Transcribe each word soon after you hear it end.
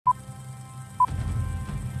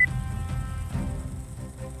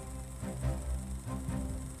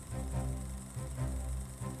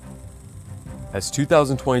As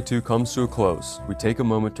 2022 comes to a close, we take a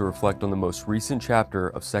moment to reflect on the most recent chapter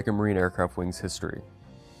of 2nd Marine Aircraft Wing's history.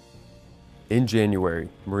 In January,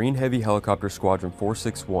 Marine Heavy Helicopter Squadron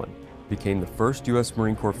 461 became the first U.S.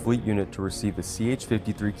 Marine Corps fleet unit to receive the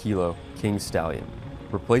CH-53 Kilo King Stallion,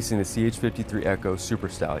 replacing the CH-53 Echo Super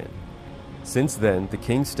Stallion. Since then, the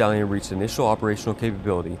King Stallion reached initial operational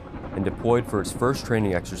capability and deployed for its first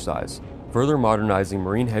training exercise, further modernizing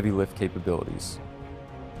Marine heavy lift capabilities.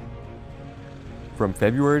 From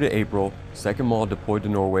February to April, 2nd MAW deployed to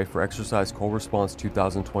Norway for Exercise Cold Response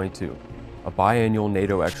 2022, a biannual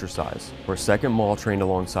NATO exercise, where 2nd MAW trained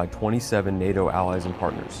alongside 27 NATO allies and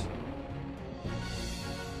partners.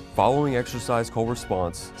 Following Exercise Cold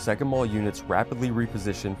Response, 2nd MAW units rapidly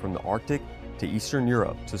repositioned from the Arctic to Eastern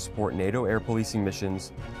Europe to support NATO air policing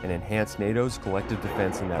missions and enhance NATO's collective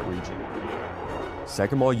defense in that region.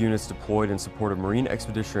 2nd MAW units deployed in support of Marine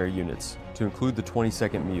Expeditionary units, to include the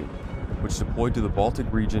 22nd MAW, which deployed to the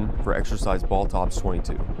Baltic region for Exercise Baltops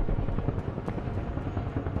 22.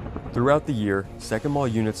 Throughout the year, 2nd MAW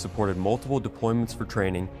units supported multiple deployments for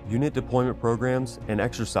training, unit deployment programs, and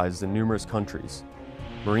exercises in numerous countries.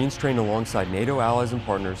 Marines trained alongside NATO allies and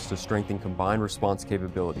partners to strengthen combined response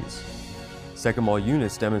capabilities. 2nd MAW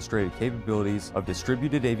units demonstrated capabilities of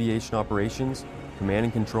distributed aviation operations, command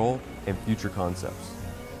and control, and future concepts.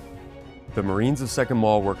 The Marines of 2nd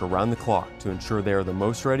MAW work around the clock to ensure they are the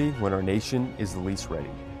most ready when our nation is the least ready.